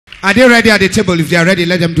Are they ready at the table? If they are ready,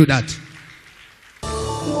 let them do that.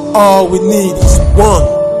 All we need is one.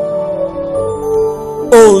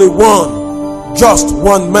 Only one. Just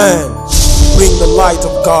one man. Bring the light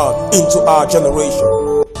of God into our generation.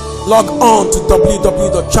 Log on to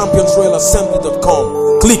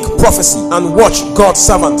www.championsroyalassembly.com. Click prophecy and watch God's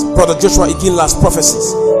servant, Brother Joshua Iginla's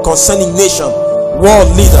prophecies concerning nation,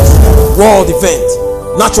 world leaders, world event,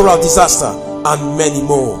 natural disaster, and many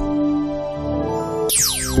more.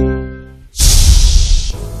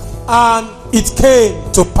 And it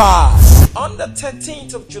came to pass on the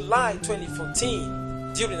 13th of July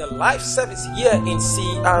 2014, during a live service here in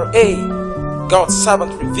CRA, God's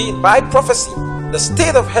servant revealed by prophecy the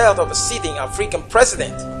state of health of the sitting African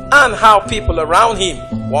president and how people around him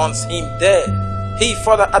wants him dead. He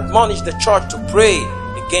further admonished the church to pray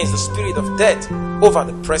against the spirit of death over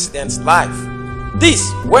the president's life.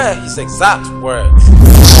 These were his exact words.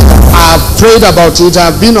 I've prayed about it.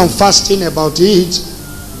 I've been on fasting about it.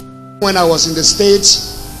 When I was in the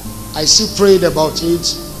States, I still prayed about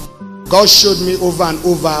it. God showed me over and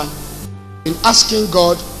over in asking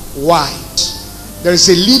God why. There is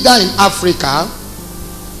a leader in Africa,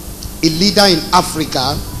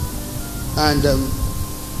 and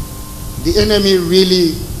the enemy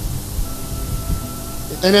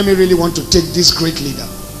really want to take this great leader.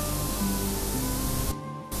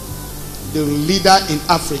 The leader in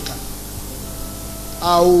Africa.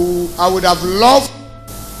 I would have loved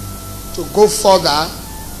to go further,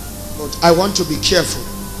 but I want to be careful.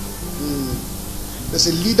 There's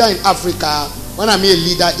a leader in Africa. When I mean a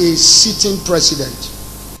leader, a sitting president.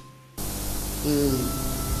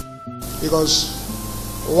 Because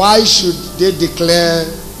why should they declare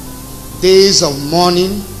days of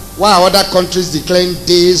mourning? Why are other countries declaring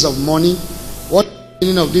days of mourning? What is the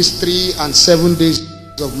meaning of these 3 and 7 days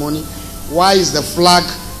of mourning? Why is the flag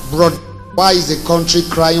brought? Why is the country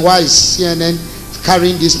crying? Why is CNN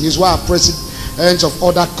carrying this news? Why are presidents of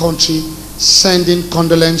other countries sending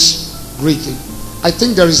condolence greeting? I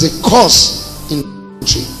think there is a cause in the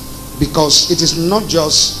country, because it is not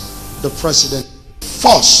just the president.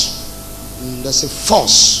 Force. There's a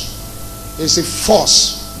force. There's a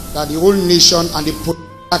force that the whole nation and the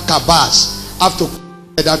cabals have to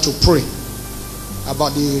come together to pray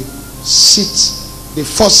about the seat, the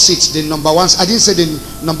first seat, the number 1. I didn't say the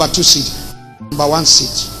number 2 seat. Number 1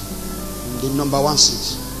 seat. The number 1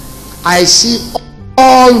 seat. I see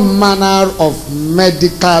all manner of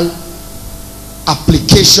medical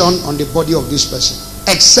application on the body of this person,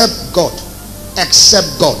 except God.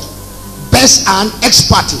 Best and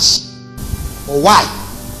expertise. Why?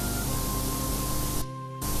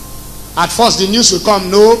 At first the news will come,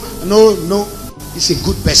 no, it's a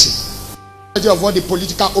good person. Of what the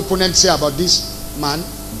political opponents say about this man,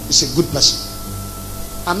 is a good person.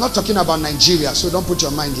 I'm not talking about Nigeria, so don't put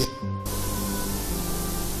your mind here.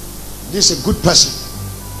 This is a good person.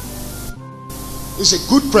 This is a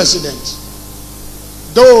good president.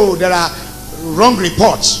 Though there are wrong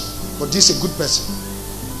reports, but this is a good person.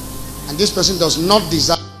 And this person does not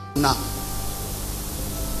deserve now.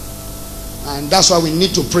 And that's why we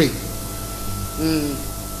need to pray.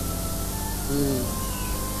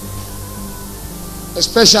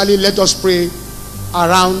 Especially let us pray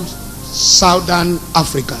around Southern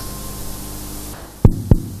Africa.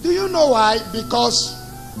 Do you know why? Because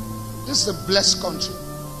this is a blessed country,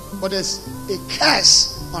 but there's a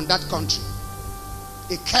curse on that country.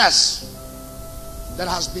 A curse that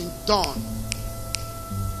has been done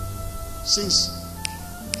since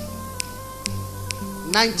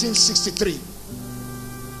 1963.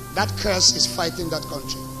 That curse is fighting that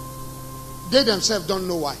country. They themselves don't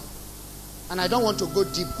know why. And I don't want to go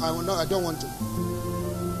deep. I don't want to.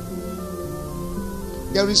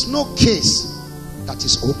 There is no case that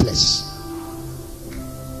is hopeless.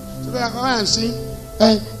 So they are going and saying,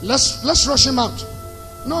 let's rush him out.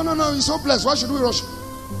 No, he's hopeless. Why should we rush him?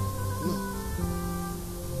 No.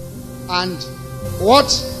 And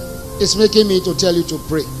what is making me to tell you to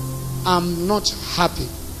pray? I'm not happy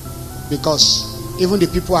because even the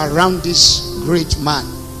people around this great man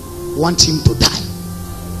want him to die.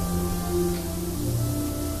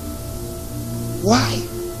 Why?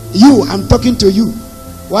 I'm talking to you.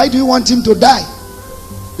 Why do you want him to die?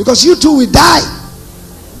 Because you too will die.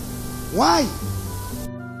 Why?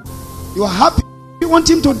 You are happy you want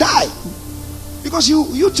him to die. Because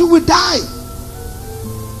you too will die.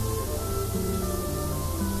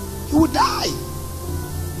 He will die.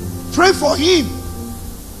 Pray for him.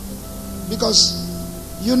 Because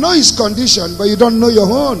you know his condition, but you don't know your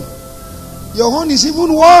own. Your own is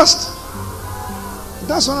even worse.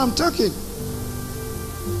 That's what I'm talking.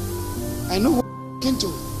 I know what I'm talking to.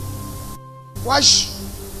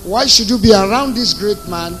 Why should you be around this great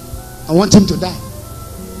man and want him to die?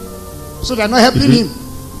 So they're not helping him.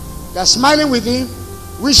 They're smiling with him,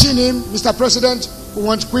 wishing him, Mr. President, who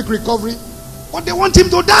wants quick recovery, but they want him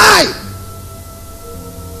to die.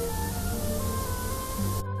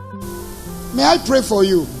 May I pray for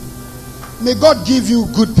you? May God give you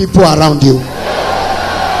good people around you.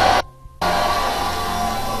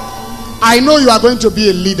 I know you are going to be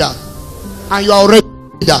a leader, and you are already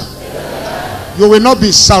a leader. You will not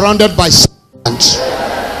be surrounded by servants.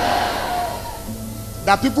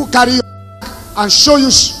 That people carry you and show you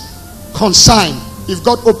concern. If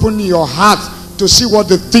God open your heart to see what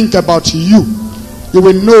they think about you, you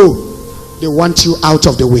will know they want you out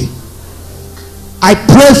of the way. I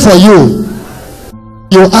pray for you.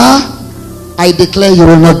 You are, I declare you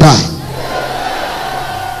will not die.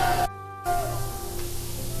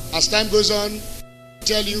 As time goes on, I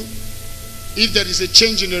tell you, if there is a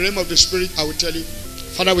change in the realm of the spirit, I will tell you,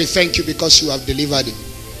 Father, we thank you because you have delivered him.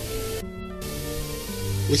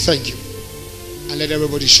 We thank you. And let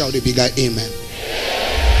everybody shout a bigger amen.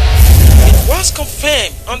 It was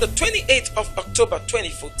confirmed on the 28th of October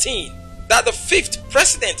 2014 that the 5th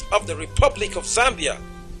President of the Republic of Zambia,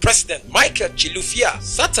 President Michael Chilufya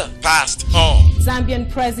Sata, passed on.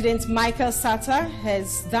 Zambian President Michael Sata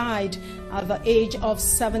has died at the age of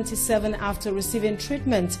 77 after receiving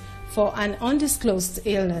treatment for an undisclosed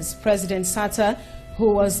illness. President Sata, who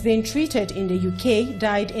was being treated in the UK,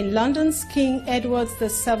 died in London's King Edward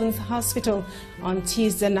VII Hospital on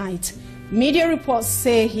Tuesday night. Media reports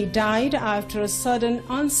say he died after a sudden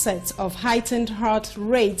onset of heightened heart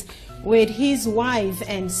rate with his wife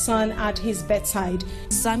and son at his bedside.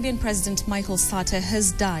 Zambian President Michael Sata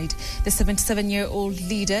has died. The 77-year-old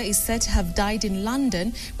leader is said to have died in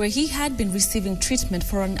London, where he had been receiving treatment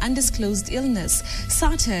for an undisclosed illness.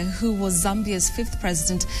 Sata, who was Zambia's 5th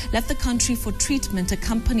president, left the country for treatment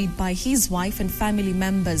accompanied by his wife and family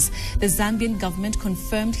members. The Zambian government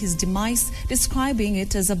confirmed his demise, describing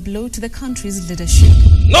it as a blow to the country's leadership.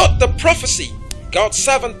 Not the prophecy. God's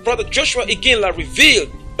servant, Brother Joshua Iginla, revealed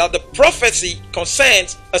that the prophecy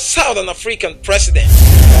concerns a Southern African president.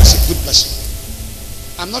 That's a good person.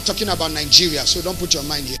 I'm not talking about Nigeria, so don't put your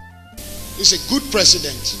mind here. He's a good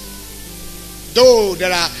president. Though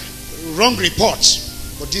there are wrong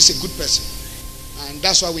reports, but this is a good person. And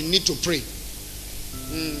that's why we need to pray.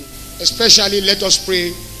 Especially let us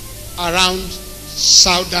pray around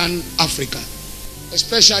Southern Africa.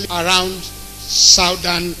 Especially around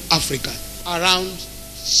Southern Africa. Around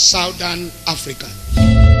Southern Africa.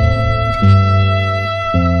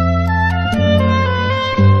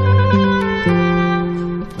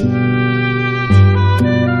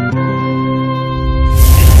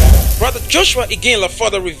 Joshua Iginla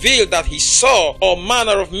further revealed that he saw all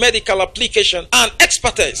manner of medical application and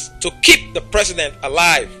expertise to keep the president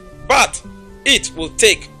alive, but it will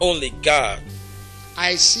take only God.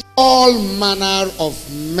 I see all manner of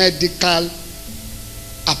medical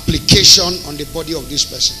application on the body of this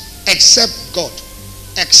person, except God.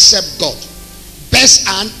 Except God. Best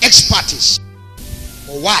and expertise.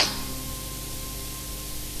 But why?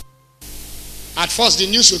 At first the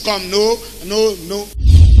news will come, no.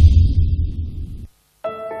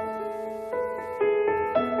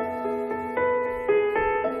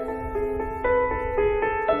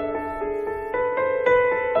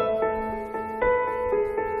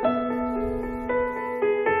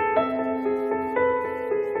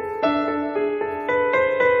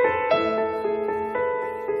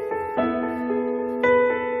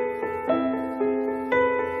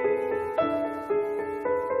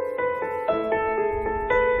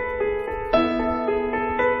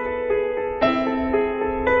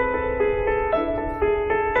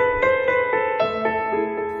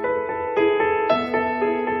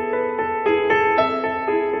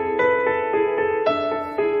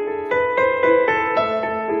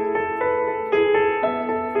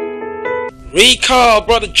 Recall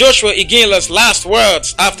Brother Joshua Iginla's last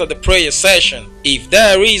words after the prayer session. If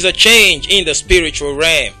there is a change in the spiritual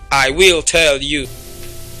realm, I will tell you.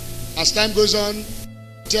 As time goes on,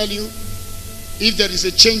 I'll tell you. If there is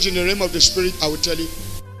a change in the realm of the spirit, I will tell you.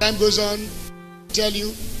 As time goes on, I'll tell you.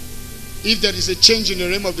 If there is a change in the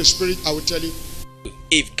realm of the spirit, I will tell you.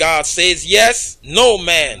 If God says yes, no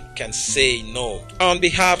man can say no. On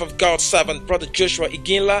behalf of God's servant, Brother Joshua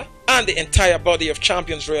Iginla, and the entire body of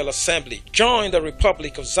Champions Royal Assembly, join the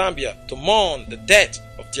Republic of Zambia to mourn the death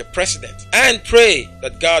of their president and pray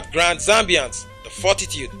that God grant Zambians the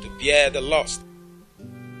fortitude to bear the loss.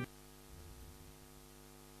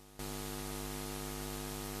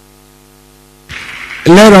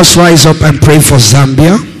 Let us rise up and pray for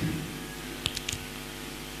Zambia.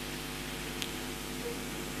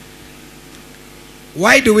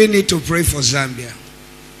 Why do we need to pray for Zambia?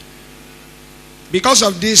 Because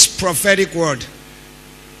of this prophetic word,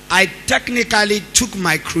 I technically took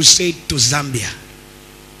my crusade to Zambia.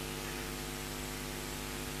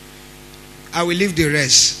 I will leave the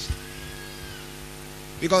rest.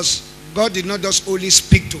 Because God did not just only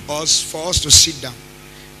speak to us for us to sit down.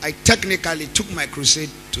 I technically took my crusade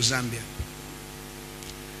to Zambia.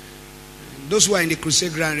 Those who are in the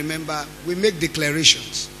crusade ground, remember, we make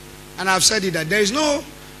declarations. And I've said it that there is no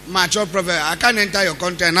mature prophet. I can't enter your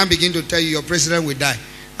country and I begin to tell you your president will die.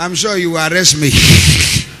 I'm sure you will arrest me.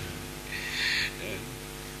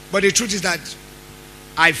 But the truth is that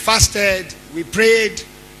I fasted, we prayed,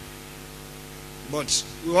 but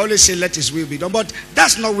we always say let his will be done. But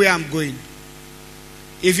that's not where I'm going.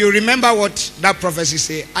 If you remember what that prophecy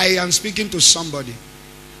say, I am speaking to somebody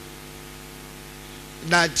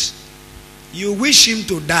that you wish him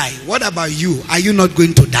to die. What about you? Are you not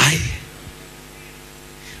going to die?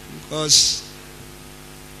 Because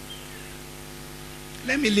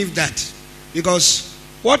let me leave that. Because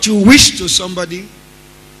what you wish to somebody,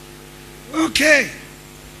 okay.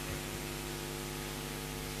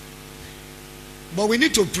 But we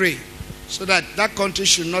need to pray so that that country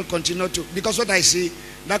should not continue to, because what I see,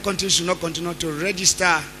 that country should not continue to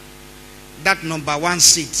register that #1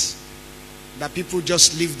 seat that people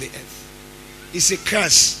just leave the earth. It's a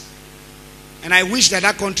curse. And I wish that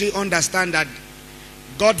that country understand that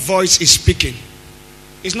God's voice is speaking.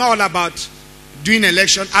 It's not all about doing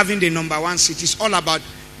election, having the #1 seat. It's all about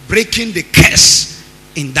breaking the curse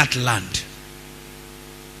in that land.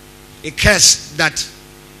 A curse that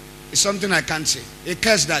is something I can't say. A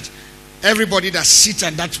curse that everybody that sits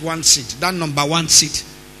at that one seat, that #1 seat,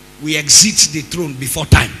 we exit the throne before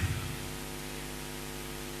time.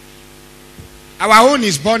 Our own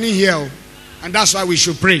is burning here, and that's why we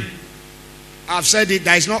should pray. I've said it,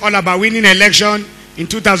 that it's not all about winning an election in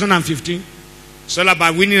 2015. It's all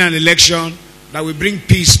about winning an election that will bring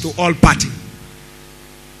peace to all parties.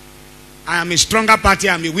 I am a stronger party,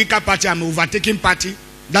 I am a weaker party, I am an overtaking party.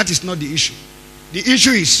 That is not the issue. The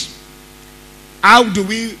issue is, how do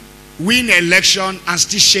we win an election and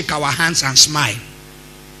still shake our hands and smile?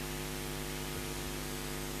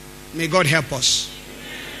 May God help us.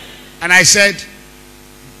 And I said,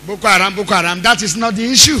 Boko Haram, that is not the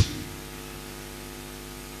issue.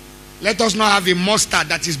 Let us not have a monster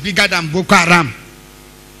that is bigger than Boko Haram.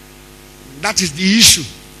 That is the issue.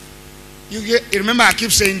 You remember, I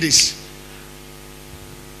keep saying this.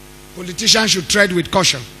 Politicians should tread with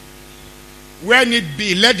caution. Where need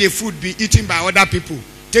be, let the food be eaten by other people.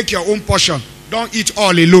 Take your own portion. Don't eat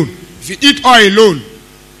all alone. If you eat all alone,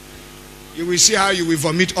 you will see how you will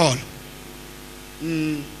vomit all.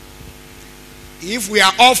 If we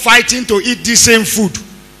are all fighting to eat the same food,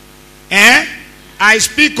 I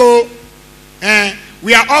speak,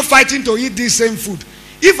 we are all fighting to eat the same food.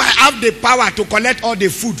 If I have the power to collect all the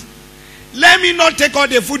food, let me not take all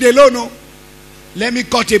the food alone. No. Let me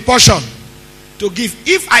cut a portion to give.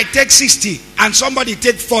 If I take 60 and somebody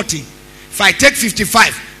take 40, if I take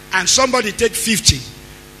 55 and somebody take 50,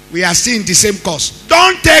 we are still in the same cause.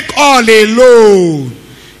 Don't take all alone.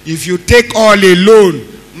 If you take all alone,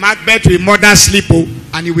 Macbeth will murder sleep,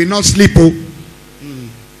 and he will not sleep.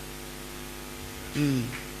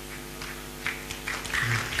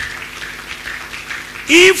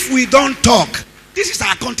 If we don't talk, this is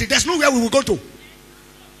our country. There's nowhere we will go to.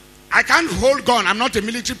 I can't hold gun. I'm not a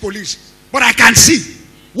military police. But I can see.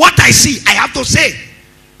 What I see, I have to say.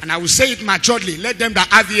 And I will say it maturely. Let them that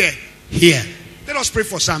have ear hear. Let us pray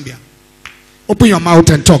for Zambia. Open your mouth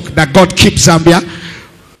and talk. That God keep Zambia.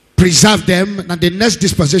 Preserve them. And the next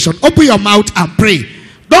dispensation. Open your mouth and pray.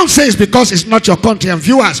 Don't say it's because it's not your country. And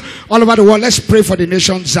viewers all over the world, let's pray for the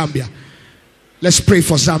nation Zambia. Let's pray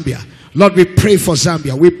for Zambia. Lord, we pray for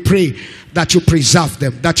Zambia. We pray that you preserve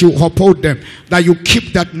them, that you uphold them, that you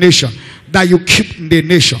keep that nation, that you keep the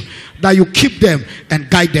nation, that you keep them and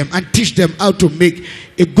guide them and teach them how to make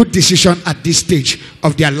a good decision at this stage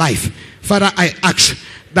of their life. Father, I ask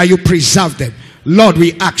that you preserve them. Lord,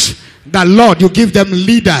 we ask that, Lord, you give them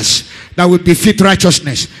leaders that will befit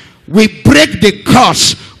righteousness. We break the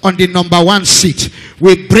curse on the #1 seat.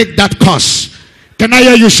 We break that curse. Can I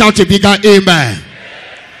hear you shout a bigger amen?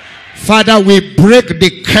 Father, we break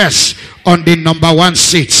the curse on the #1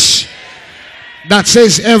 seats that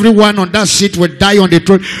says everyone on that seat will die on the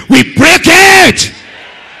throne. We break it.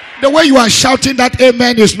 The way you are shouting that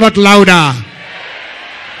amen is not louder.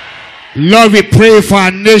 Lord, we pray for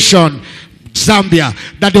our nation Zambia,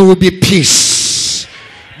 that there will be peace,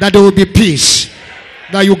 that there will be peace,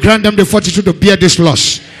 that you grant them the fortitude to bear this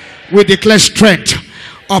loss. We declare strength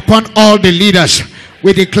upon all the leaders.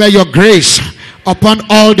 We declare your grace upon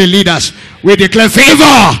all the leaders. We declare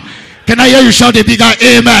favor. Can I hear you shout a bigger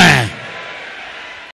amen?